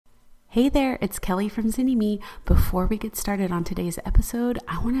Hey there, it's Kelly from Zynnyme. Before we get started on today's episode,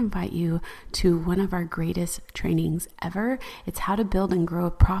 I want to invite you to one of our greatest trainings ever. It's how to build and grow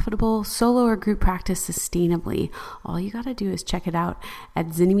a profitable solo or group practice sustainably. All you got to do is check it out at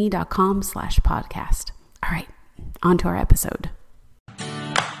zynnyme.com/podcast. All right, on to our episode.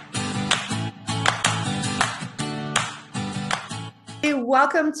 Hey,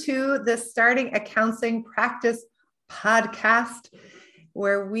 welcome to the Starting a Counseling Practice podcast,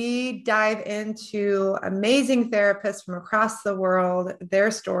 where we dive into amazing therapists from across the world,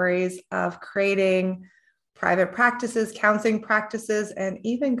 their stories of creating private practices, counseling practices, and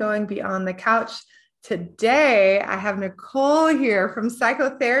even going beyond the couch. Today, I have Nicole here from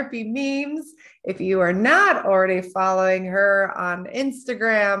Psychotherapy Memes. If you are not already following her on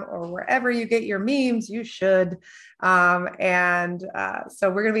Instagram or wherever you get your memes, you should. So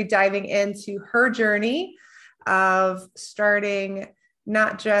we're going to be diving into her journey of starting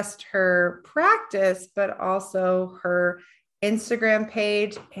not just her practice, but also her Instagram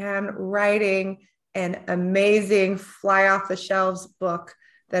page and writing an amazing fly off the shelves book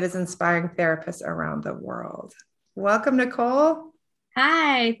that is inspiring therapists around the world. Welcome, Nicole.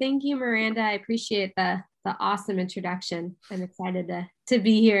 Hi, thank you, Miranda. I appreciate the awesome introduction. I'm excited to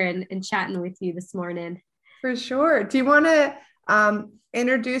be here and chatting with you this morning. For sure. Do you want to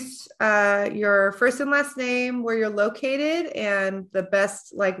introduce your first and last name, where you're located, and the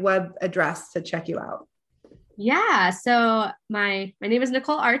best web address to check you out? Yeah. So my name is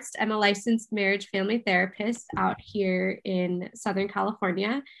Nicole Arzt. I'm a licensed marriage family therapist out here in Southern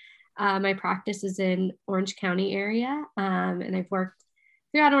California. My practice is in Orange County area. And I've worked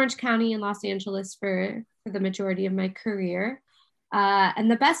throughout Orange County and Los Angeles for the majority of my career.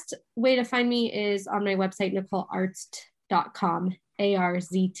 And the best way to find me is on my website, NicoleArzt.com,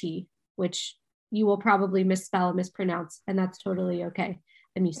 ARZT, which you will probably misspell and mispronounce, and that's totally okay.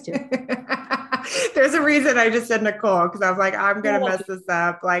 I'm used to it. There's a reason I just said Nicole, because I was like, I'm going to mess this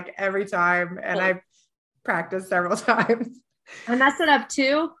up every time. And I practiced several times. I messed it up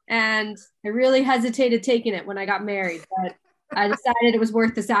too. And I really hesitated taking it when I got married, but I decided it was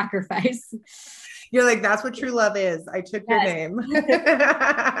worth the sacrifice. You're like, that's what true love is. I took your name.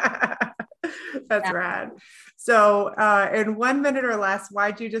 That's rad. So in 1 minute or less,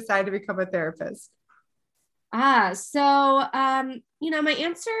 why'd you decide to become a therapist? My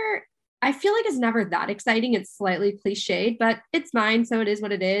answer, I feel like, is never that exciting. It's slightly cliched, but it's mine. So it is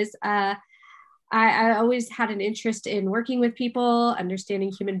what it is. I always had an interest in working with people,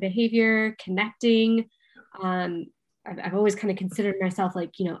 understanding human behavior, connecting. I've always kind of considered myself a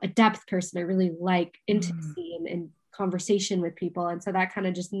depth person. I really like intimacy and conversation with people. And so that kind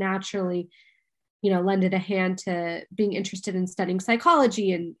of just naturally, lended a hand to being interested in studying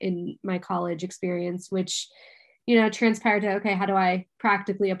psychology in my college experience, which, transpired to, okay, how do I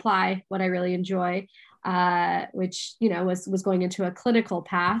practically apply what I really enjoy? Which, was going into a clinical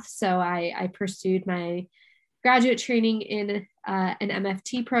path. So I pursued my graduate training in an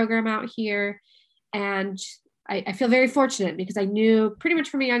MFT program out here. And I feel very fortunate because I knew pretty much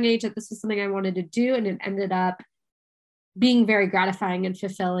from a young age that this was something I wanted to do, and it ended up being very gratifying and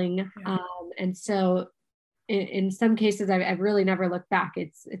fulfilling. Yeah. And so in some cases, I've really never looked back.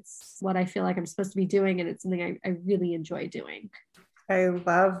 It's what I feel like I'm supposed to be doing, and it's something I really enjoy doing. I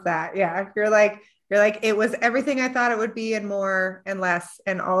love that. Yeah. You're like, it was everything I thought it would be, and more and less,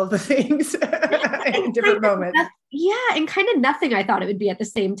 and all of the things in different moments. Yeah. And kind of nothing I thought it would be at the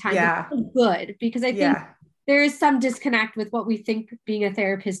same time. Yeah. It's good, because I think there is some disconnect with what we think being a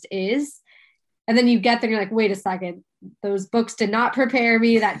therapist is. And then you get there and you're like, wait a second, those books did not prepare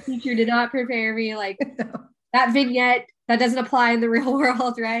me. That teacher did not prepare me. That vignette, that doesn't apply in the real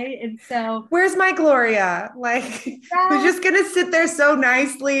world, right? And so where's my Gloria? Who's just going to sit there so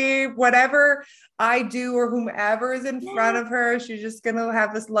nicely, whatever I do or whomever is in front of her, she's just going to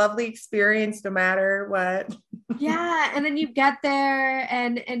have this lovely experience no matter what. Yeah. And then you get there,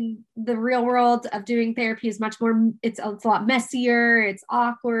 and the real world of doing therapy is much more, it's a lot messier. It's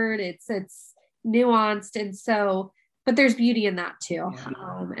awkward. It's nuanced. And so, but there's beauty in that too.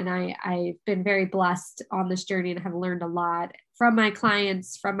 Yeah. And I've been very blessed on this journey and have learned a lot from my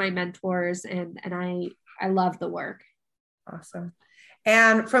clients, from my mentors, and I love the work. Awesome.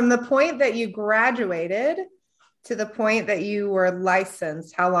 And from the point that you graduated to the point that you were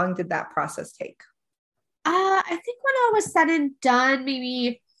licensed, how long did that process take? I think when I was said and done,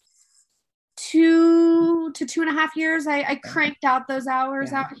 maybe 2 to 2.5 years, I cranked out those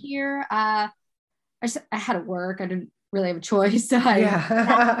hours out here. I had to work. I didn't really have a choice. I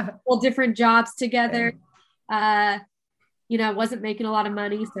had all different jobs together. Wasn't making a lot of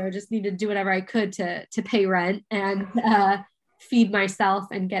money, so I just needed to do whatever I could to pay rent. And feed myself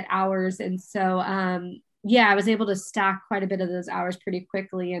and get hours. And so, yeah, I was able to stack quite a bit of those hours pretty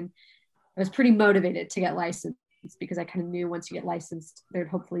quickly. And I was pretty motivated to get licensed because I kind of knew once you get licensed, there'd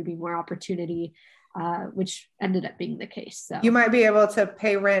hopefully be more opportunity, which ended up being the case. So you might be able to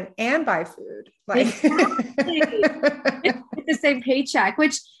pay rent and buy food. Like exactly. It's the same paycheck,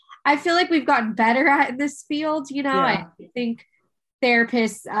 which I feel like we've gotten better at in this field. You know, Yeah. I think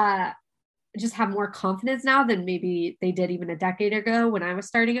therapists just have more confidence now than maybe they did even a decade ago when I was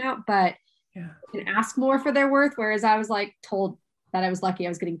starting out, but can ask more for their worth. Whereas I was like told that I was lucky I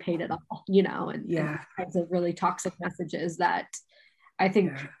was getting paid at all, you know, and kinds of really toxic messages that I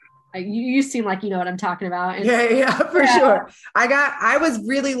think you seem like, you know what I'm talking about. And for sure. I was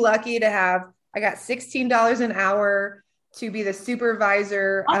really lucky to have, I got $16 an hour to be the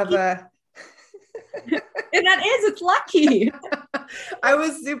supervisor of a, and that is, it's lucky. I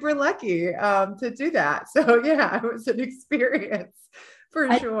was super lucky to do that. So yeah, it was an experience for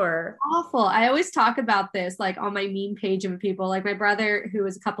sure. Awful. I always talk about this like on my meme page of people, like my brother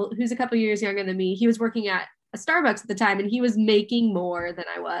who's a couple years younger than me. He was working at a Starbucks at the time and he was making more than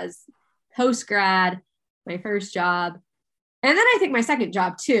I was post grad, my first job. And then I think my second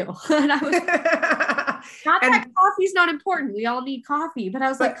job too. And I was not that coffee's not important. We all need coffee. But I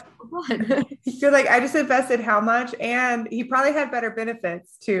was like, come on. You're like, I just invested how much? And he probably had better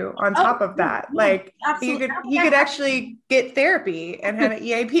benefits too on top of that. Like he could actually get therapy and have an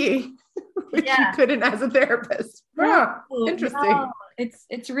EAP, which he couldn't as a therapist. Interesting. No,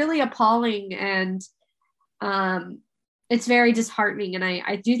 it's really appalling and it's very disheartening. And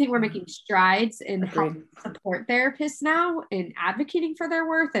I do think we're making strides in helping support therapists now in advocating for their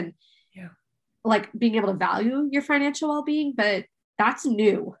worth and like being able to value your financial well-being. But that's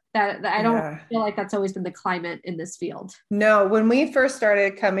new. That I don't feel like that's always been the climate in this field. No, when we first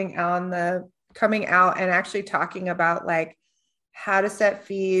started coming out and actually talking about like how to set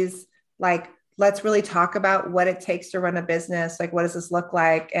fees, like let's really talk about what it takes to run a business. Like, what does this look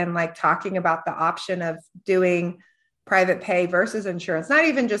like? And like talking about the option of doing private pay versus insurance, not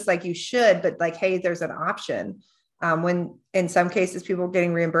even just like you should, but like, hey, there's an option. When in some cases people were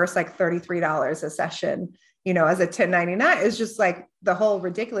getting reimbursed like $33 a session, you know, as a 1099, it's just like the whole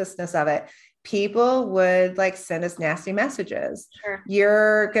ridiculousness of it. People would like send us nasty messages. Sure.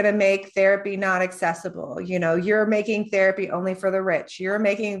 You're going to make therapy not accessible. You know, you're making therapy only for the rich. You're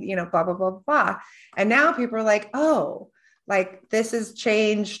making, you know, blah, blah, blah, blah. And now people are like, oh, like this has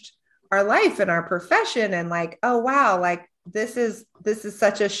changed our life and our profession. And like, oh, wow, like this is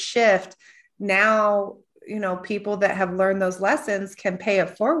such a shift. Now, you know, people that have learned those lessons can pay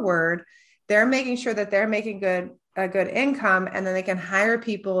it forward. They're making sure that they're making a good income, and then they can hire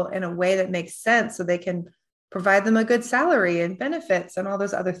people in a way that makes sense so they can provide them a good salary and benefits and all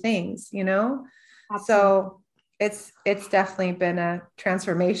those other things, you know? Absolutely. So it's definitely been a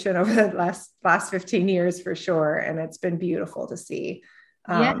transformation over the last 15 years for sure. And it's been beautiful to see.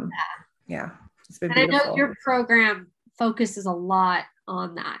 It's been beautiful. I know your program focuses a lot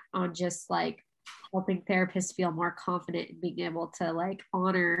on that, on just like helping therapists feel more confident in being able to like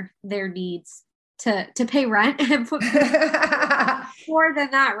honor their needs to pay rent and put more than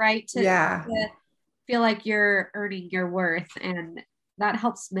that, right? To feel like you're earning your worth, and that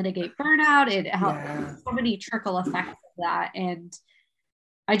helps mitigate burnout. It helps so many trickle effects of that. And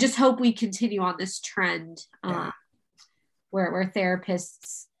I just hope we continue on this trend where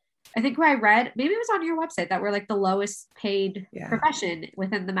therapists, I think where I read, maybe it was on your website, that we're like the lowest paid profession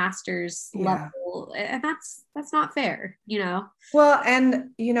within the master's level. And that's not fair, you know? Well,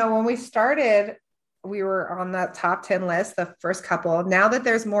 and you know, when we started, we were on the top 10 list, the first couple. Now that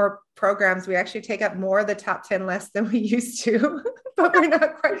there's more programs, we actually take up more of the top 10 list than we used to, but we're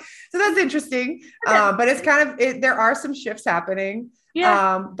not quite. So that's interesting. But it's kind of, there are some shifts happening.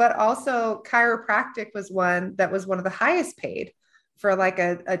 But also chiropractic was one of the highest paid for like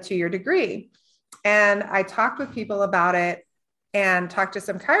a 2-year degree. And I talked with people about it and talked to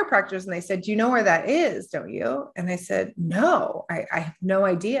some chiropractors, and they said, do you know where that is? Don't you? And I said, no, I have no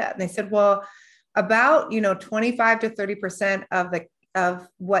idea. And they said, well, about, 25 to 30% of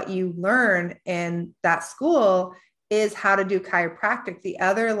what you learn in that school is how to do chiropractic. The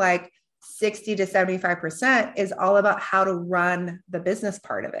other like 60 to 75% is all about how to run the business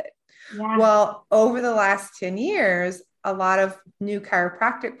part of it. Yeah. Well, over the last 10 years, a lot of new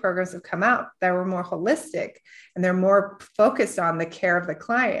chiropractic programs have come out that were more holistic and they're more focused on the care of the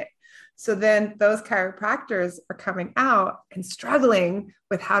client. So then those chiropractors are coming out and struggling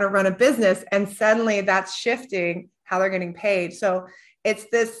with how to run a business. And suddenly that's shifting how they're getting paid. So it's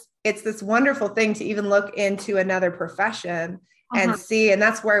this wonderful thing to even look into another profession and see. And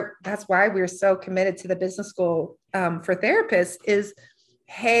that's why we're so committed to the business school for therapists is,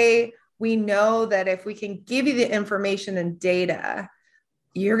 hey, we know that if we can give you the information and data,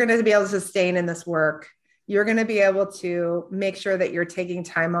 you're going to be able to sustain in this work. You're going to be able to make sure that you're taking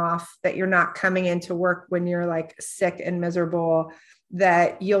time off, that you're not coming into work when you're like sick and miserable,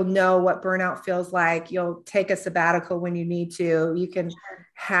 that you'll know what burnout feels like. You'll take a sabbatical when you need to. You can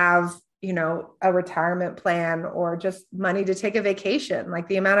have, a retirement plan or just money to take a vacation. Like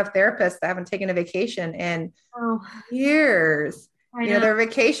the amount of therapists that haven't taken a vacation in years. Their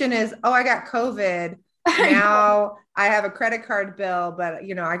vacation is, I got COVID. Now I have a credit card bill, but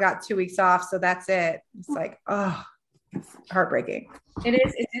I got 2 weeks off. So that's it. It's like, it's heartbreaking.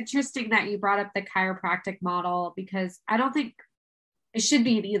 It's interesting that you brought up the chiropractic model, because I don't think it should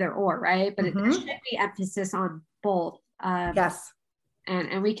be an either or, right? But it should be emphasis on both. Yes.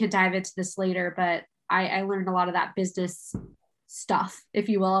 And we could dive into this later, but I learned a lot of that business stuff, if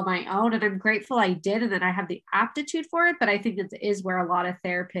you will, on my own. And I'm grateful I did. And then I have the aptitude for it. But I think it is where a lot of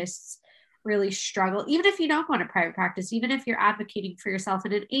therapists really struggle, even if you don't go into private practice, even if you're advocating for yourself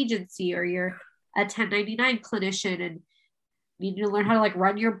in an agency or you're a 1099 clinician and you need to learn how to like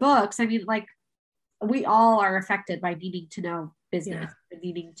run your books. I mean, like we all are affected by needing to know business and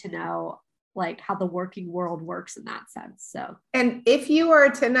needing to know like how the working world works in that sense. So, and if you are a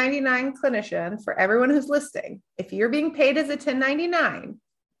 1099 clinician, for everyone who's listening, if you're being paid as a 1099,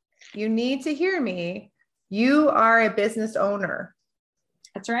 you need to hear me. You are a business owner.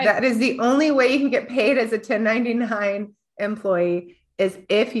 That's right. That is the only way you can get paid as a 1099 employee is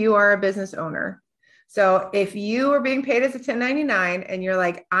if you are a business owner. So if you are being paid as a 1099 and you're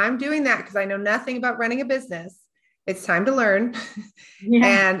like, I'm doing that because I know nothing about running a business, it's time to learn.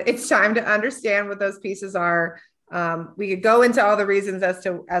 And it's time to understand what those pieces are. We could go into all the reasons as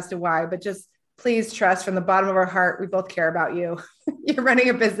to why, but just please trust from the bottom of our heart, we both care about you. You're running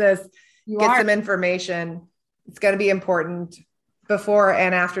a business, some information. It's going to be important before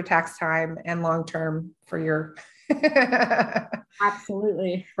and after tax time and long-term for your,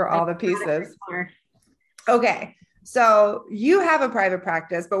 absolutely, for all the pieces. Okay. So you have a private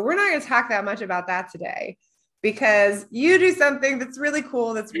practice, but we're not going to talk that much about that today because you do something that's really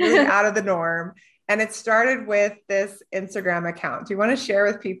cool. That's really out of the norm. And it started with this Instagram account. Do you want to share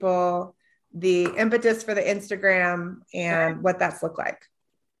with people the impetus for the Instagram and what that's looked like?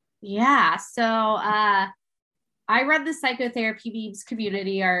 Yeah. So, I run the psychotherapy memes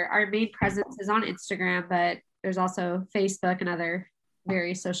community. Our main presence is on Instagram, but there's also Facebook and other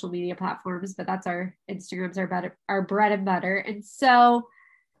various social media platforms, but that's our Instagrams our bread and butter. And so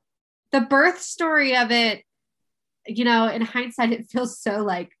the birth story of it, in hindsight, it feels so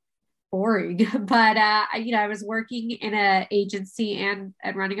like boring, but I was working in an agency and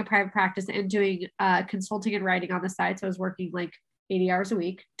running a private practice and doing consulting and writing on the side. So I was working like 80 hours a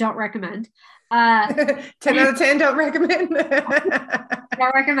week. Don't recommend. 10 out of 10, don't recommend.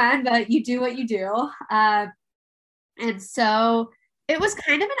 Don't recommend, but you do what you do. And so it was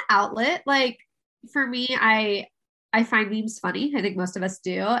kind of an outlet. Like for me, I find memes funny. I think most of us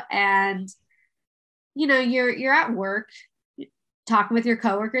do. And, you're at work talking with your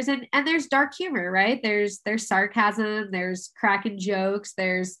coworkers and there's dark humor, right? There's sarcasm, there's cracking jokes,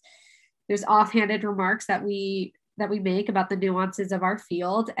 there's offhanded remarks that we make about the nuances of our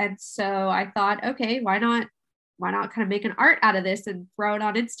field. And so I thought, okay, why not kind of make an art out of this and throw it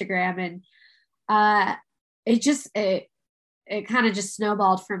on Instagram? And it kind of just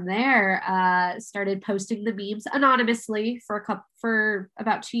snowballed from there. Started posting the memes anonymously for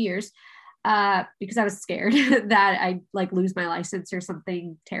about 2 years because I was scared that I'd like lose my license or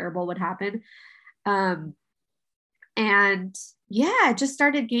something terrible would happen. And yeah, it just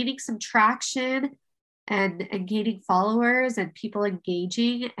started gaining some traction and gaining followers and people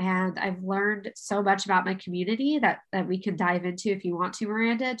engaging. And I've learned so much about my community that we can dive into if you want to,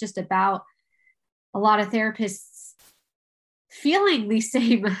 Miranda, just about a lot of therapists feeling these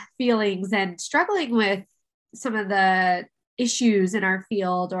same feelings and struggling with some of the issues in our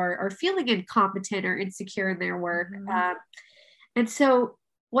field or feeling incompetent or insecure in their work. Mm-hmm. And so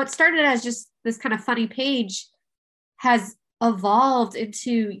what started as just this kind of funny page has evolved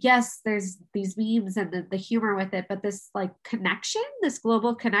into, yes, there's these memes and the humor with it, but this like connection, this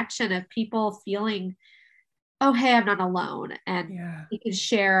global connection of people feeling, oh, hey, I'm not alone. And we can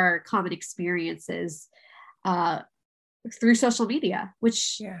share common experiences through social media,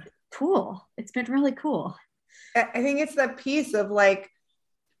 which cool. It's been really cool. I think it's the piece of like,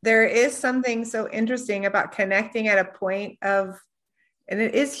 there is something so interesting about connecting at a point of, and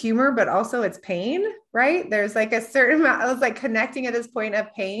it is humor, but also it's pain, right? There's like a certain amount, I was like connecting at this point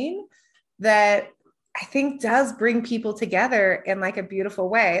of pain that I think does bring people together in like a beautiful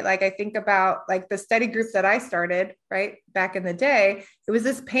way. Like I think about like the study group that I started right back in the day. It was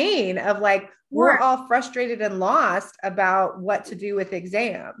this pain of like, we're all frustrated and lost about what to do with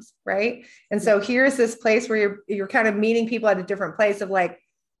exams. Right. And so here's this place where you're kind of meeting people at a different place of like,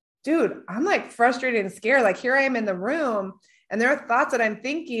 dude, I'm like frustrated and scared. Like here I am in the room and there are thoughts that I'm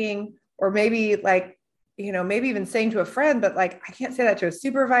thinking, or maybe like, maybe even saying to a friend, but like, I can't say that to a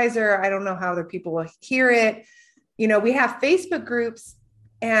supervisor. I don't know how other people will hear it. We have Facebook groups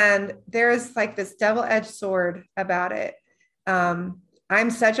and there's like this double-edged sword about it. I'm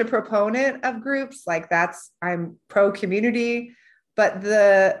such a proponent of groups. Like I'm pro community,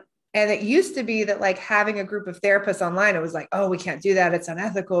 and it used to be that like having a group of therapists online, it was like, oh, we can't do that. It's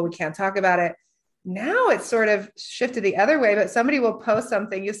unethical. We can't talk about it. Now it's sort of shifted the other way, but somebody will post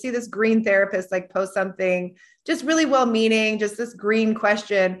something. You'll see this green therapist like post something just really well-meaning, just this green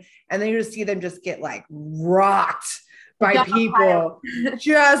question. And then you just see them just get like rocked by people.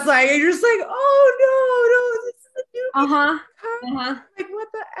 Just like, and you're just like, oh no, this is a new like what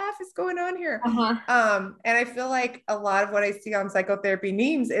the F is going on here? And I feel like a lot of what I see on psychotherapy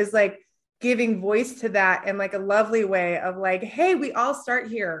memes is like giving voice to that in like a lovely way of like, hey, we all start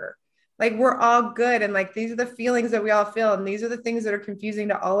here. Like we're all good. And like, these are the feelings that we all feel. And these are the things that are confusing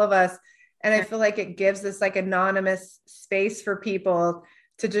to all of us. And I feel like it gives this like anonymous space for people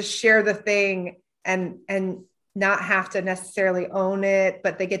to just share the thing and not have to necessarily own it,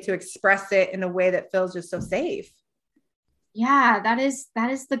 but they get to express it in a way that feels just so safe. Yeah, that is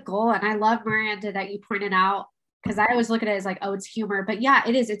the goal. And I love, Miranda, that you pointed out, because I always look at it as like, oh, it's humor, but yeah,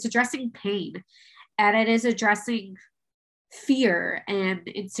 it is. It's addressing pain and it is addressing fear and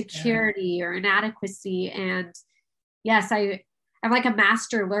insecurity or inadequacy. And yes, I'm like a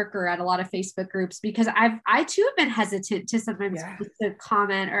master lurker at a lot of Facebook groups because I too have been hesitant to sometimes to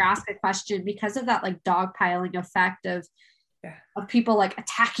comment or ask a question because of that like dogpiling effect of people like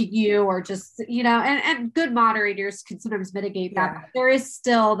attacking you or just, and good moderators can sometimes mitigate that. But there is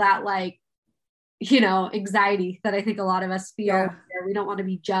still that like, anxiety that I think a lot of us feel where we don't want to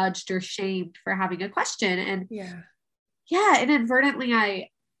be judged or shamed for having a question. And inadvertently,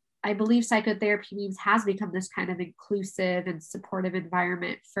 I believe psychotherapy memes has become this kind of inclusive and supportive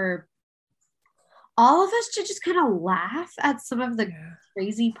environment for all of us to just kind of laugh at some of the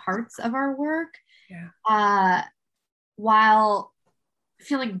crazy parts of our work, while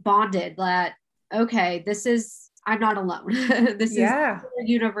feeling bonded that, okay, I'm not alone. This is more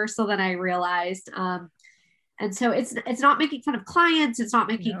universal than I realized. And so it's not making fun of clients. It's not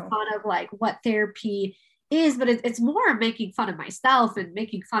making fun of like what therapy is, but it's more making fun of myself and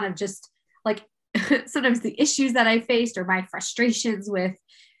making fun of just like sometimes the issues that I faced or my frustrations with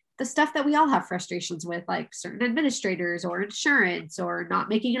the stuff that we all have frustrations with, like certain administrators or insurance or not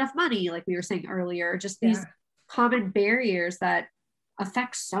making enough money, like we were saying earlier, just these common barriers that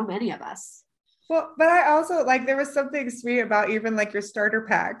affect so many of us. Well, but I also like, there was something sweet about even like your starter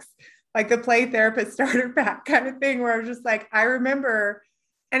packs, like the Play Therapist starter pack kind of thing, where I was just like, I remember.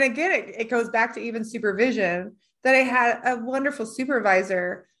 And again, it goes back to even supervision, that I had a wonderful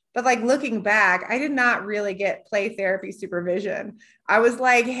supervisor, but like looking back, I did not really get play therapy supervision. I was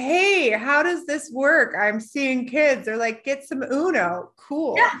like, hey, how does this work? I'm seeing kids. They're like, get some Uno.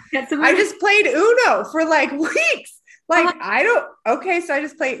 Cool. Yeah, I just played Uno for like weeks. Like, okay, so I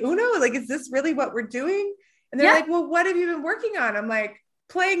just play Uno. Like, is this really what we're doing? And they're like, well, what have you been working on? I'm like,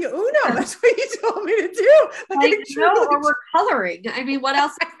 playing Uno. That's what you told me to do. Like or we're coloring. I mean, what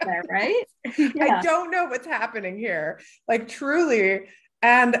else is there, right? I don't know what's happening here. Like truly.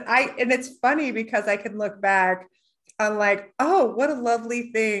 And it's funny because I can look back on like, oh, what a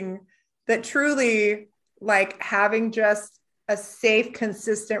lovely thing that truly like having just a safe,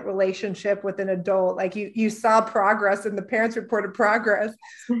 consistent relationship with an adult. Like you saw progress and the parents reported progress,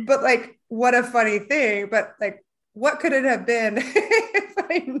 but like, what a funny thing. But like, what could it have been if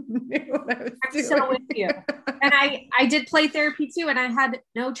I knew what I was doing? So with you. And I did play therapy too. And I had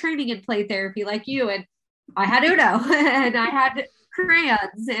no training in play therapy like you. And I had Uno and I had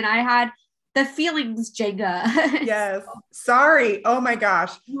crayons and I had the feelings Jenga. Yes. Sorry. Oh my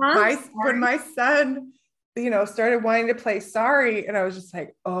gosh. When my son, started wanting to play Sorry. And I was just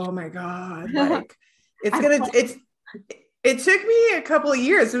like, oh my God, like it took me a couple of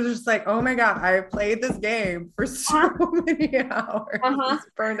years. It was just like, oh my God, I played this game for so many hours.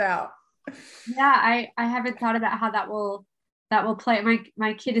 Just burned out. Yeah, I haven't thought about how that will play.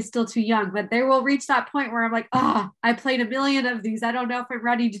 My kid is still too young, but they will reach that point where I'm like, I played a million of these. I don't know if I'm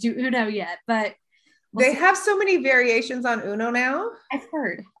ready to do Uno yet, but they have so many variations on Uno now. I've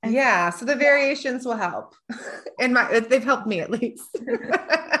heard. So the variations will help. And they've helped me at least.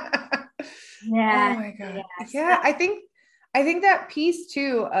 Yeah. Oh my God. Yes. Yeah. I think that piece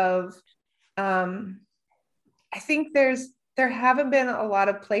too of, I think there haven't been a lot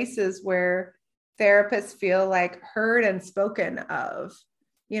of places where therapists feel like heard and spoken of.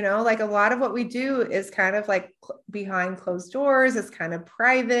 Like a lot of what we do is kind of like behind closed doors, it's kind of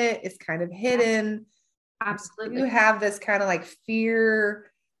private, it's kind of hidden. You Absolutely. have this kind of like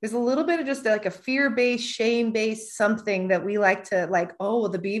fear. There's a little bit of just like a fear-based, shame-based something that we like to like, oh,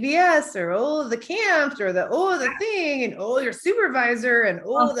 the BBS or oh, the camp or the thing and oh, your supervisor and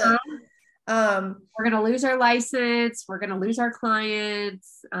oh, the Uh-huh. We're going to lose our license. We're going to lose our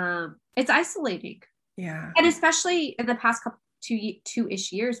clients. It's isolating. yeah. And especially in the past couple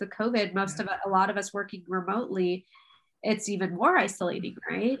two-ish years with COVID, a lot of us working remotely, it's even more isolating,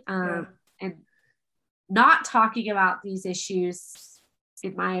 right? Yeah. And not talking about these issues,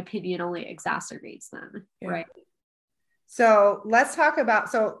 in my opinion, only exacerbates them, Yeah. right? So let's talk about,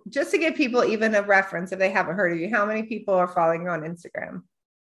 so just to give people even a reference, if they haven't heard of you, how many people are following you on Instagram?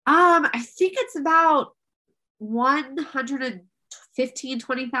 I think it's about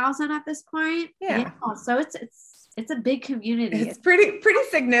 120,000 at this point. Yeah. So it's a big community. It's pretty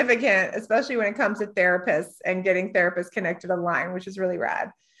significant, especially when it comes to therapists and getting therapists connected online, which is really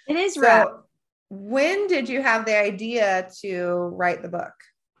rad. It is rad. So when did you have the idea to write the book?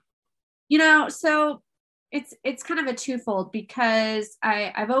 So it's kind of a twofold, because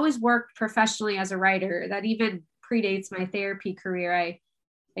I've always worked professionally as a writer. That even predates my therapy career. I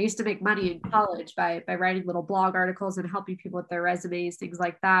used to make money in college by writing little blog articles and helping people with their resumes, things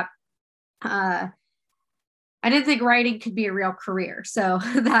like that. I didn't think writing could be a real career. So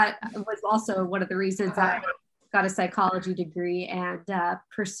that was also one of the reasons I got a psychology degree and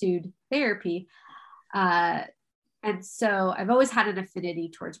pursued therapy. And so I've always had an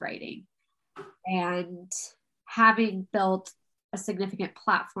affinity towards writing. And having built a significant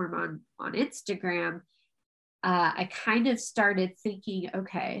platform on Instagram, I kind of started thinking,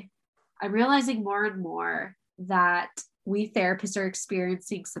 okay, I'm realizing more and more that we therapists are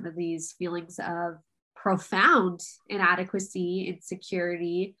experiencing some of these feelings of profound inadequacy,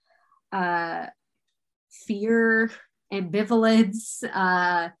 insecurity, fear,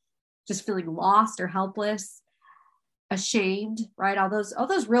 ambivalence, just feeling lost or helpless, ashamed, right? All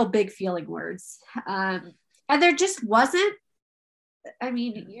those real big feeling words. And there just wasn't, I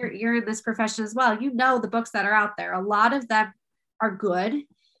mean, you're in this profession as well. The books that are out there, a lot of them are good,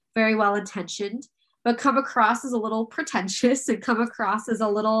 very well intentioned, but come across as a little pretentious and come across as a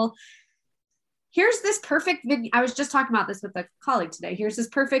little, here's this perfect vignette. I was just talking about this with a colleague today. Here's this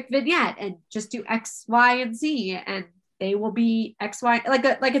perfect vignette and just do X, Y, and Z, and they will be X, Y,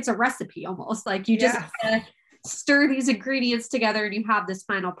 like it's a recipe almost. Like you just stir these ingredients together and you have this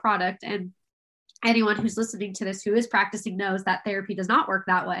final product. And anyone who's listening to this who is practicing knows that therapy does not work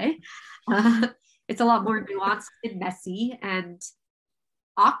that way. It's a lot more nuanced and messy and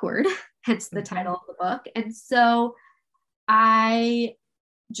awkward, hence the title of the book. And so I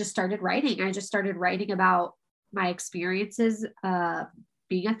just started writing. I just started writing about my experiences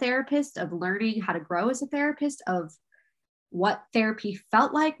being a therapist, of learning how to grow as a therapist, of what therapy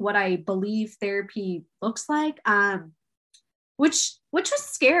felt like, what I believe therapy looks like, which was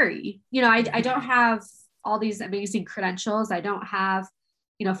scary. I don't have all these amazing credentials. I don't have,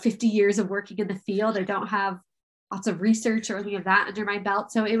 50 years of working in the field. I don't have lots of research or any of that under my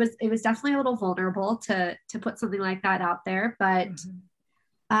belt. So it was definitely a little vulnerable to put something like that out there. But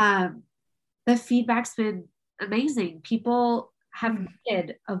the feedback's been amazing. People have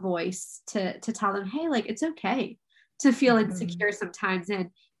needed a voice to tell them, hey, like, it's okay to feel insecure sometimes, and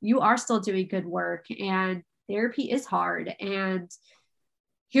you are still doing good work, and therapy is hard, and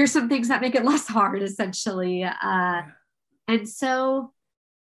here's some things that make it less hard, essentially. And so,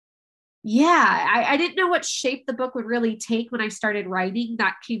 I didn't know what shape the book would really take when I started writing.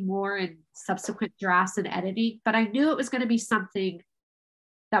 That came more in subsequent drafts and editing, but I knew it was going to be something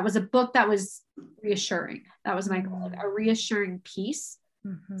that was a book that was reassuring. That was my goal, a reassuring piece.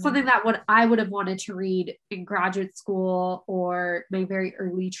 Something that I would have wanted to read in graduate school or my very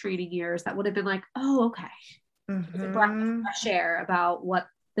early training years, that would have been like, oh, okay. It's a breath of fresh air about what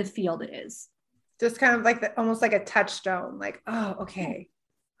the field is. Just kind of like almost like a touchstone, like, oh, okay.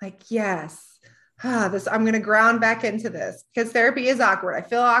 Like, yes, I'm going to ground back into this because therapy is awkward. I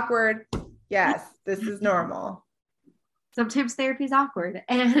feel awkward. Yes, this is normal. Sometimes therapy is awkward,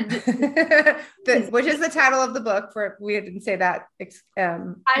 and which is the title of the book. For we didn't say that.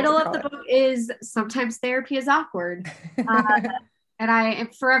 Title of the book is Sometimes Therapy is Awkward, and I am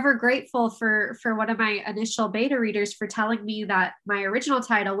forever grateful for one of my initial beta readers for telling me that my original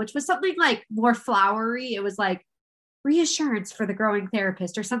title, which was something like more flowery, it was like reassurance for the growing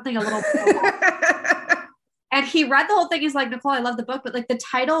therapist or something a little. And he read the whole thing. He's like, Nicole, I love the book, but like the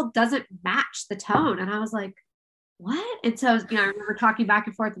title doesn't match the tone. And I was like, what? And so, I remember talking back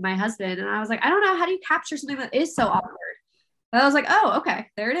and forth with my husband, and I was like, I don't know. How do you capture something that is so awkward? And I was like, oh, okay,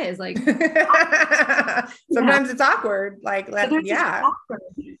 there it is. Like, sometimes it's awkward. Like, yeah. Awkward.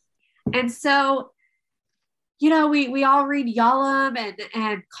 And so, we all read Yalom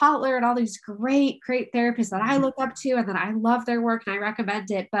and Kotler and all these great therapists that I look up to and that I love their work and I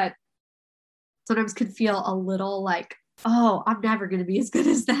recommend it. But sometimes could feel a little like, oh, I'm never going to be as good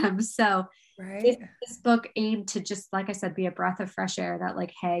as them. So this book aimed to just, like I said, be a breath of fresh air that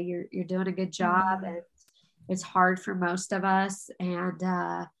like, hey, you're doing a good job, and it's hard for most of us. And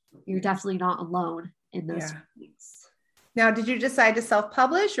you're definitely not alone in those things. Now, did you decide to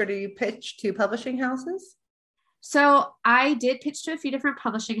self-publish, or do you pitch to publishing houses? So I did pitch to a few different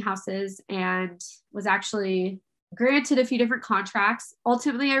publishing houses and was actually granted a few different contracts.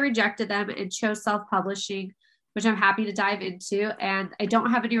 Ultimately, I rejected them and chose self-publishing, which I'm happy to dive into. And I don't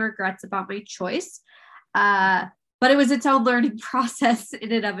have any regrets about my choice. But it was its own learning process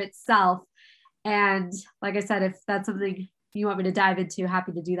in and of itself. And like I said, if that's something you want me to dive into,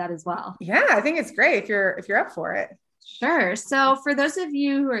 happy to do that as well. Yeah, I think it's great if you're up for it. Sure. So for those of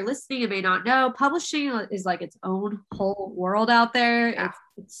you who are listening and may not know, publishing is like its own whole world out there. Yeah.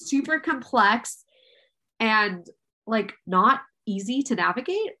 It's super complex and like not easy to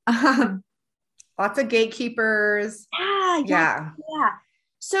navigate. Lots of gatekeepers. Yeah.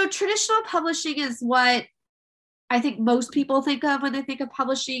 So traditional publishing is what I think most people think of when they think of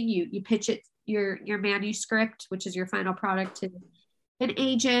publishing. You pitch it, your manuscript, which is your final product, to an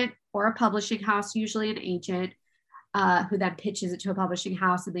agent or a publishing house, usually an agent, who then pitches it to a publishing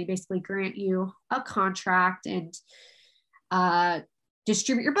house, and they basically grant you a contract and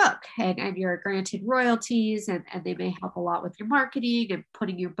distribute your book, and you're granted royalties, and they may help a lot with your marketing and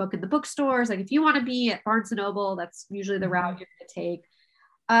putting your book in the bookstores. Like if you want to be at Barnes & Noble, that's usually the route you're going to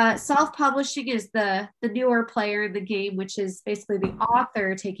take. Self-publishing is the newer player in the game, which is basically the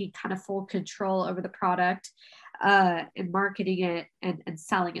author taking kind of full control over the product and marketing it and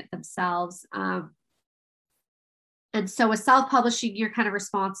selling it themselves. And so with self-publishing, you're kind of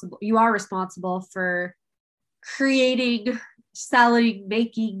responsible for creating, selling,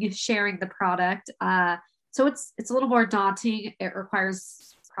 making, sharing the product. So it's a little more daunting. It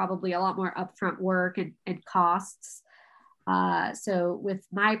requires probably a lot more upfront work and costs. So with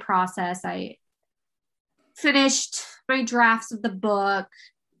my process, I finished my drafts of the book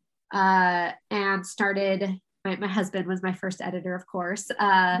and started, my husband was my first editor, of course,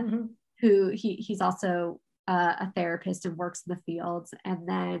 who he's also a therapist and works in the fields. And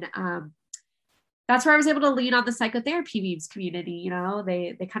then that's where I was able to lean on the psychotherapy memes community.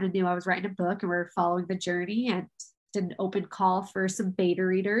 They kind of knew I was writing a book and we're following the journey, and did an open call for some beta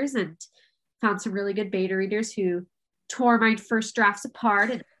readers and found some really good beta readers who tore my first drafts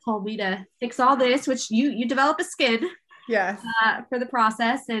apart and told me to fix all this, which you develop a skin for the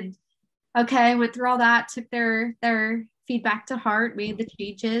process. And okay, went through all that, took their feedback to heart, made the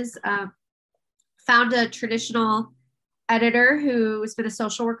changes, found a traditional editor who's been a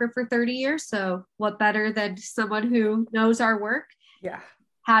social worker for 30 years. So what better than someone who knows our work? Yeah.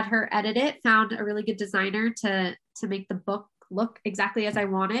 Had her edit it, found a really good designer to make the book look exactly as I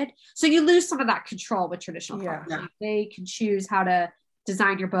wanted. So you lose some of that control with traditional publishing. They can choose how to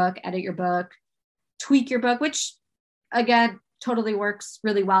design your book, edit your book, tweak your book, which again, totally works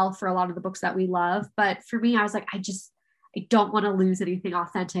really well for a lot of the books that we love. But for me, I was like, I don't want to lose anything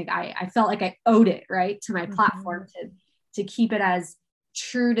authentic. I felt like I owed it, right, to my platform to keep it as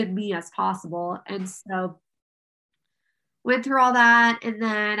true to me as possible. And so went through all that. And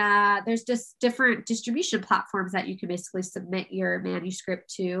then there's just different distribution platforms that you can basically submit your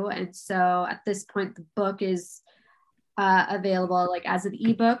manuscript to. And so at this point, the book is available like as an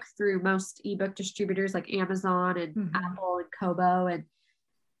ebook through most ebook distributors like Amazon and Apple and Kobo. And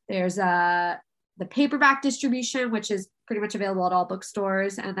there's the paperback distribution, which is pretty much available at all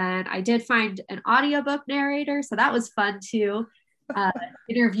bookstores. And then I did find an audiobook narrator. So that was fun too.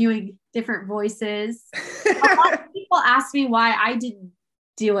 Interviewing different voices. A lot of people ask me why I didn't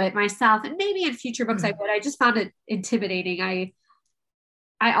do it myself, and maybe in future books I would. I just found it intimidating.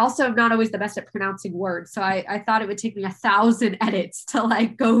 I also am not always the best at pronouncing words, so I thought it would take me 1,000 edits to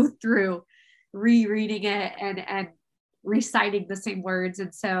like go through rereading it and reciting the same words.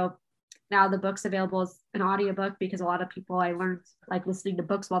 And so now the book's available as an audiobook, because a lot of people, I learned, like listening to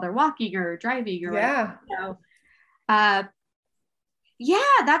books while they're walking or driving or whatever. So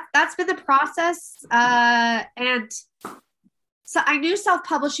that's been the process. And So I knew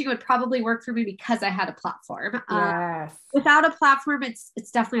self-publishing would probably work for me because I had a platform. Yes. Without a platform, it's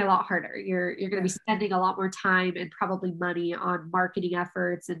definitely a lot harder. You're going to be spending a lot more time and probably money on marketing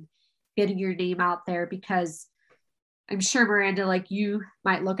efforts and getting your name out there, because I'm sure, Miranda, like you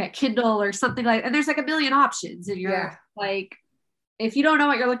might look at Kindle or something like, and there's like a million options, and you're like, if you don't know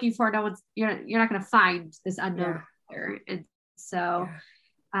what you're looking for, you're not going to find this unknown author. And so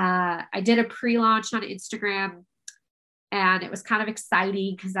I did a pre-launch on Instagram, and it was kind of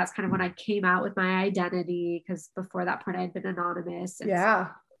exciting because that's kind of when I came out with my identity, because before that point I had been anonymous. And so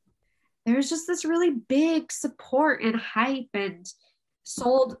there was just this really big support and hype, and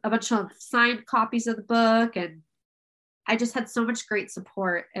sold a bunch of signed copies of the book. And I just had so much great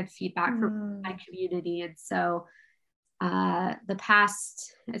support and feedback from my community. And so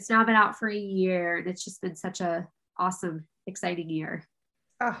it's now been out for a year, and it's just been such a awesome, exciting year.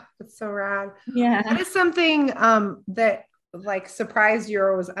 Oh, that's so rad. Yeah. What is something that like surprised you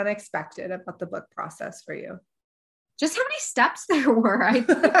or was unexpected about the book process for you? Just how many steps there were,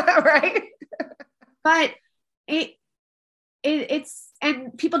 right? But it's,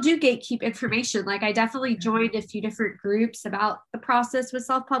 and people do gatekeep information. Like I definitely joined a few different groups about the process with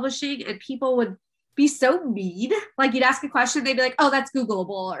self-publishing, and people would be so mean. Like you'd ask a question, they'd be like, oh, that's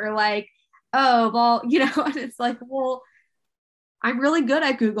Googleable, or like, oh, well, you know, and it's like, well, I'm really good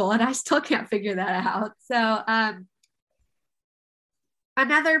at Google and I still can't figure that out. So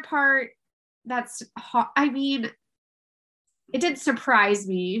another part that's hard, I mean, it didn't surprise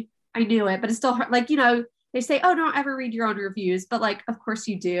me. I knew it, but it's still hard. Like, you know, they say, oh, don't ever read your own reviews, but like, of course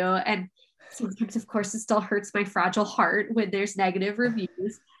you do. And sometimes, of course, it still hurts my fragile heart when there's negative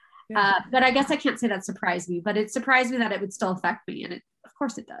reviews. But I guess I can't say that surprised me, but it surprised me that it would still affect me. And of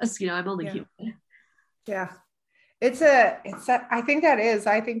course it does, you know, I'm only human. Yeah. I think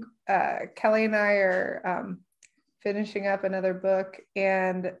Kelly and I are finishing up another book,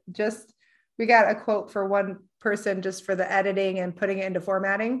 and just, we got a quote for one person just for the editing and putting it into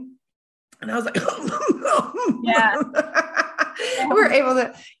formatting. And I was like, we were able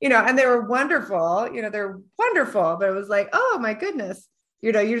to, you know, and they were wonderful, you know, they're wonderful, but it was like, oh my goodness,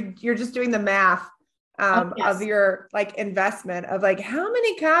 you know, you're just doing the math of your like investment of like, how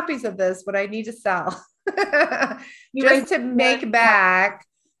many copies of this would I need to sell just to make back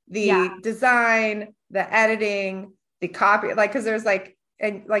the design, the editing, the copy, like, cause there's like,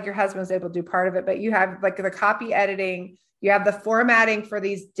 and like your husband was able to do part of it, but you have like the copy editing, you have the formatting for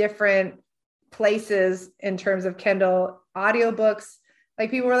these different places in terms of Kindle audiobooks.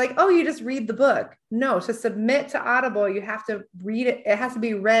 Like people were like, oh, you just read the book. No, to submit to Audible, you have to read it. It has to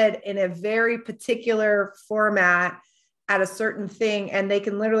be read in a very particular format at a certain thing. And they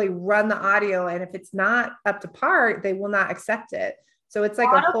can literally run the audio. And if it's not up to par, they will not accept it. So it's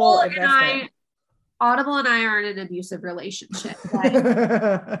like a whole investment. Audible and I are in an abusive relationship.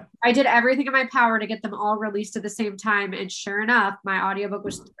 I did everything in my power to get them all released at the same time. And sure enough, my audiobook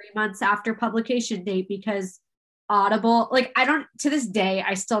was 3 months after publication date, because Audible, like to this day,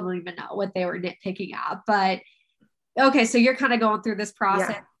 I still don't even know what they were nitpicking at, but okay. So you're kind of going through this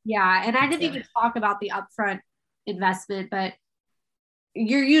process. Yeah. And I didn't even talk about the upfront investment, but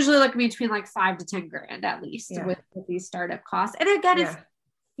you're usually looking between like 5 to 10 grand at least with these startup costs. And again, it's,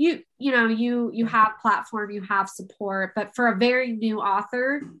 you have platform, you have support, but for a very new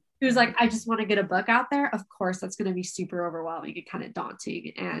author who's like, I just want to get a book out there, of course, that's going to be super overwhelming and kind of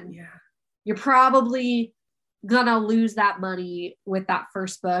daunting. And you're probably going to lose that money with that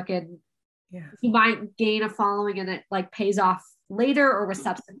first book. And you might gain a following and it like pays off later or with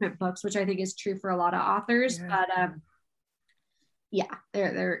subsequent books, which I think is true for a lot of authors. But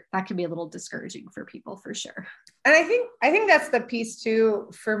that can be a little discouraging for people for sure. And I think that's the piece too,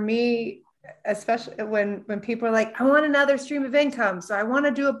 for me, especially when people are like, I want another stream of income, so I want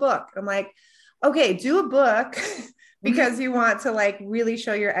to do a book. I'm like, okay, do a book because you want to like really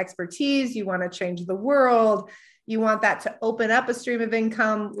show your expertise. You want to change the world. You want that to open up a stream of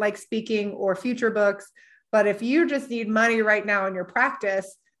income, like speaking or future books. But if you just need money right now in your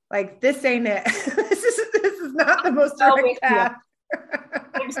practice, like this ain't it. This is not the most direct path.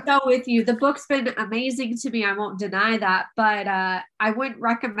 I'm so with you. The book's been amazing to me. I won't deny that, but I wouldn't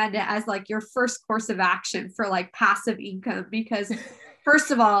recommend it as like your first course of action for like passive income, because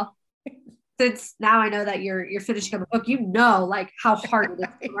first of all, since now I know that you're finishing up a book, you know, like how hard it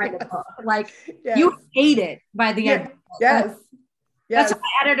is to write a book. Like you hate it by the end. Yes. That's what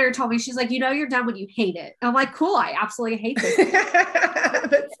my editor told me. She's like, you know, you're done when you hate it. And I'm like, cool. I absolutely hate this.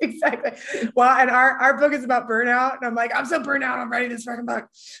 That's exactly. Well, and our book is about burnout. And I'm like, I'm so burnt out. I'm writing this fucking book.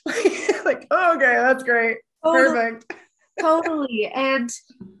 Like, oh, okay, that's great. Perfect. Totally. And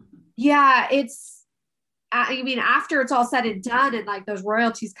yeah, I mean, after it's all said and done and like those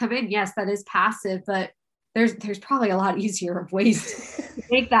royalties come in, yes, that is passive, but there's probably a lot easier of ways to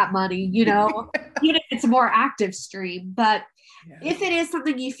make that money, even if it's a more active stream. But if it is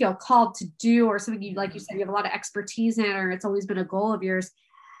something you feel called to do, or something you, like you said, you have a lot of expertise in, or it's always been a goal of yours,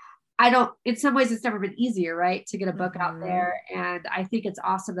 in some ways it's never been easier, right, to get a book out there. And I think it's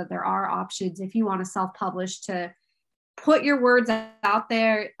awesome that there are options if you want to self-publish, to put your words out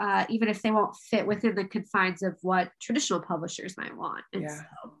there, even if they won't fit within the confines of what traditional publishers might want. And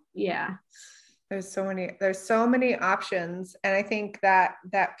there's so many options. And I think that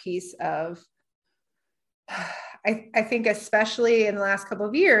piece of, I think especially in the last couple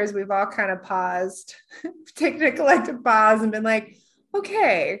of years, we've all kind of paused, taken a collective pause and been like,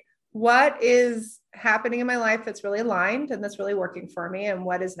 okay, what is happening in my life that's really aligned and that's really working for me, and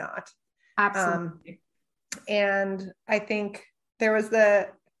what is not? Absolutely. And I think there was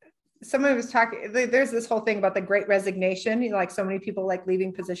someone was talking, there's this whole thing about the Great Resignation, like so many people like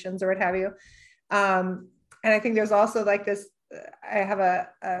leaving positions or what have you. And I think there's also like this, I have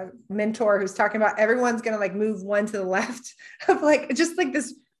a mentor who's talking about everyone's going to like move one to the left of like, just like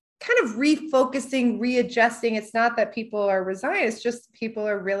this kind of refocusing, readjusting. It's not that people are resigned. It's just people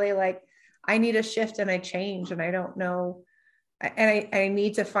are really like, I need a shift and I change and I don't know. And I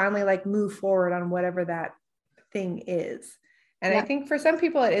need to finally like move forward on whatever that thing is. And I think for some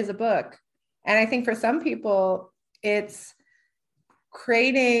people it is a book. And I think for some people it's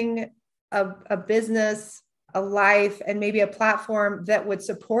creating a business, a life, and maybe a platform that would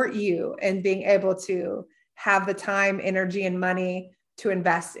support you and being able to have the time, energy, and money to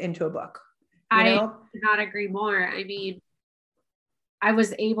invest into a book. I could not agree more. I mean, I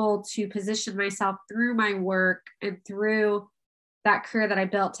was able to position myself through my work and through that career that I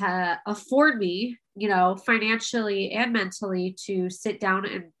built to afford me, financially and mentally, to sit down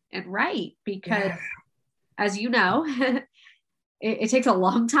and write, because as you know, it takes a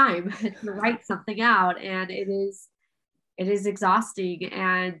long time to write something out, and it is exhausting,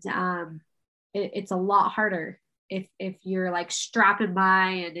 and it's a lot harder if you're like strapping by,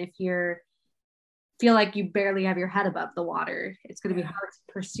 and if you're feel like you barely have your head above the water. It's going to be hard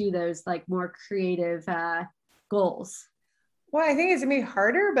to pursue those like more creative goals. Well, I think it's gonna be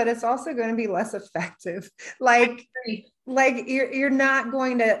harder, but it's also going to be less effective. Like you're not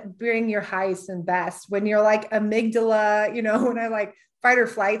going to bring your highest and best when you're like amygdala, when I like fight or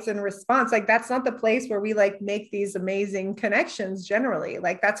flights and response, like that's not the place where we like make these amazing connections generally.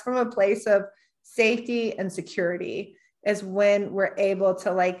 Like that's from a place of safety and security, is when we're able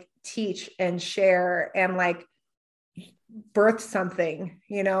to like teach and share and like birth something,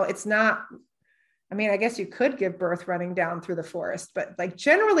 it's not, I mean, I guess you could give birth running down through the forest, but like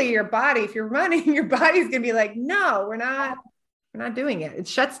generally your body, if you're running, your body's going to be like, no, we're not doing it. It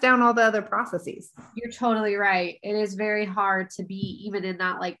shuts down all the other processes. You're totally right. It is very hard to be even in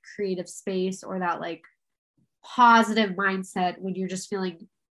that like creative space or that like positive mindset when you're just feeling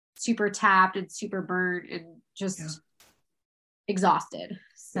super tapped and super burnt and just exhausted.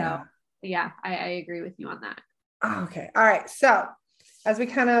 So I agree with you on that. Okay. All right. So as we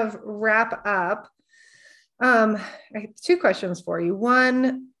kind of wrap up, I have two questions for you.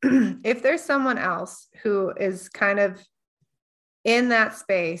 One, if there's someone else who is kind of in that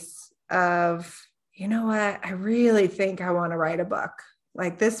space of, you know what, I really think I want to write a book.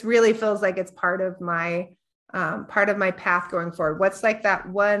 Like this really feels like it's part of my path going forward. What's like that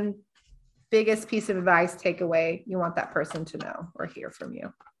one biggest piece of advice, takeaway you want that person to know or hear from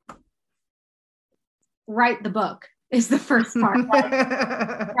you? Write the book is the first part.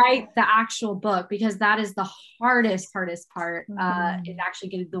 Write the actual book, because that is the hardest part, is actually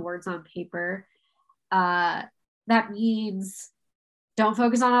getting the words on paper. That means don't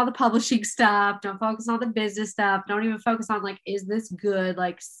focus on all the publishing stuff. Don't focus on the business stuff. Don't even focus on like, is this good?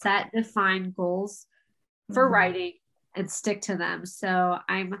 Like set defined goals for writing and stick to them. So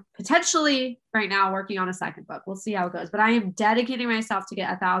I'm potentially right now working on a second book. We'll see how it goes, but I am dedicating myself to get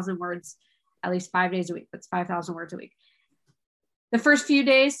 1,000 words at least 5 days a week. That's 5,000 words a week. The first few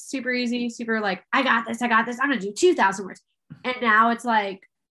days, super easy, super like, I got this. I'm going to do 2,000 words. And now it's like,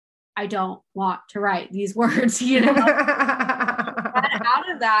 I don't want to write these words, But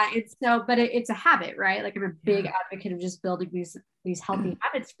out of that, it's a habit, right? Like I'm a big advocate of just building these healthy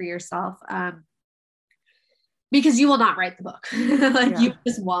habits for yourself. Because you will not write the book. You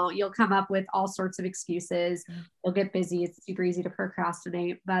just won't. You'll come up with all sorts of excuses. You'll get busy. It's super easy to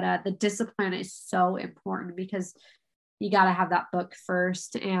procrastinate, but the discipline is so important, because you got to have that book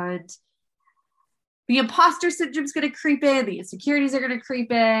first, and the imposter syndrome is going to creep in. The insecurities are going to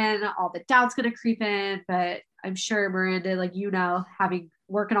creep in. All the doubts going to creep in. But I'm sure, Miranda, like, having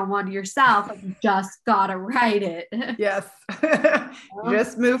working on one yourself, like you just gotta write it. Yes.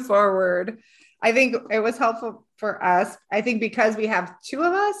 Just move forward. I think it was helpful for us. I think because we have two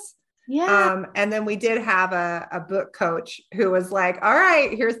of us. Yeah. And then we did have a book coach who was like, all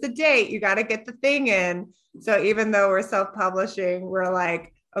right, here's the date. You got to get the thing in. So even though we're self-publishing, we're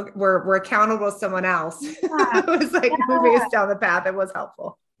like, okay, we're accountable to someone else. Yeah. It was like moving us down the path. It was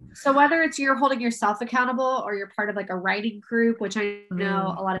helpful. So whether it's you're holding yourself accountable or you're part of like a writing group, which I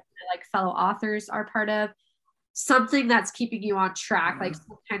know a lot of like fellow authors are part of, something that's keeping you on track, like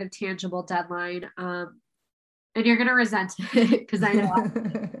some kind of tangible deadline. And you're going to resent it because I know,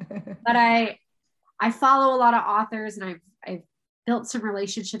 but I follow a lot of authors and I've built some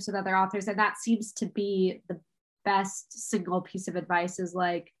relationships with other authors. And that seems to be the best single piece of advice is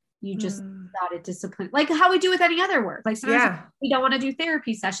like, you just got to discipline, like how we do with any other work. Like sometimes we don't want to do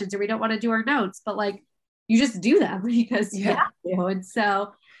therapy sessions or we don't want to do our notes, but like you just do them because you have to. And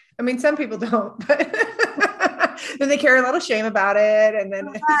so, I mean, some people don't, but then they carry a little shame about it. And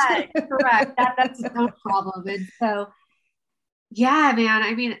then correct. That's no problem. And so, yeah, man,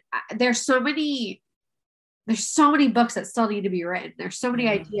 I mean, there's so many books that still need to be written. There's so many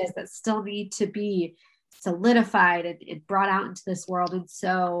ideas that still need to be solidified and brought out into this world. And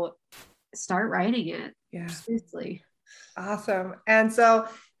so start writing it. Yeah. Seriously. Awesome. And so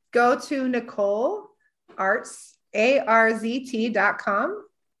go to Nicole Arzt, ARZT.com.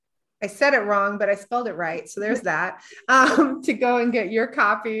 I said it wrong, but I spelled it right. So there's that, to go and get your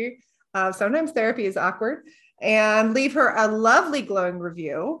copy of Sometimes Therapy is Awkward, and leave her a lovely glowing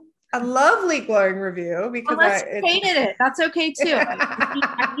review. Because I hated it. That's okay too.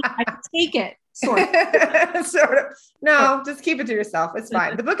 I take it. Sort of. No, just keep it to yourself. It's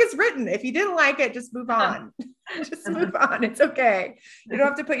fine. The book is written. If you didn't like it, just move on. Just move on. It's okay. You don't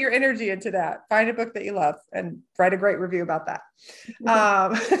have to put your energy into that. Find a book that you love and write a great review about that.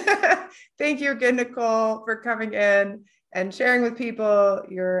 Thank you again, Nicole, for coming in and sharing with people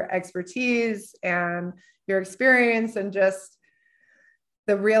your expertise and your experience and just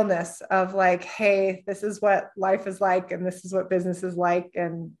the realness of like, hey, this is what life is like and this is what business is like.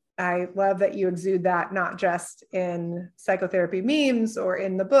 And I love that you exude that, not just in psychotherapy memes or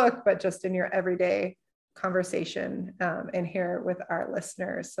in the book, but just in your everyday conversation and here with our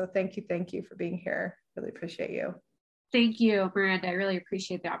listeners. So thank you for being here. Really appreciate you. Thank you, Miranda. I really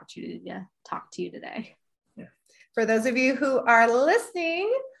appreciate the opportunity to talk to you today. Yeah. For those of you who are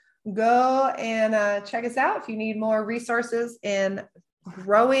listening, go and check us out if you need more resources in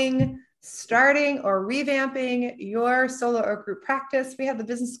growing, starting, or revamping your solo or group practice. We have the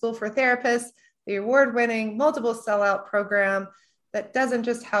Business School for Therapists, the award-winning multiple sellout program that doesn't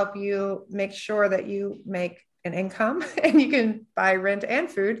just help you make sure that you make an income and you can buy rent and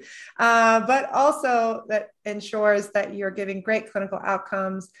food, but also that ensures that you're giving great clinical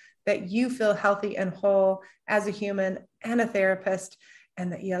outcomes, that you feel healthy and whole as a human and a therapist,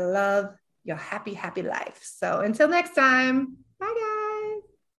 and that you love your happy, happy life. So until next time, bye guys.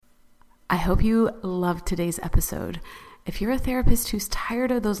 I hope you loved today's episode. If you're a therapist who's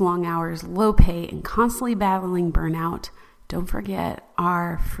tired of those long hours, low pay, and constantly battling burnout, don't forget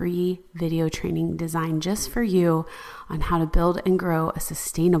our free video training designed just for you on how to build and grow a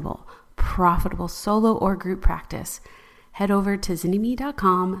sustainable, profitable solo or group practice. Head over to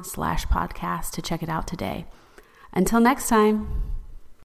zynnyme.com/podcast to check it out today. Until next time.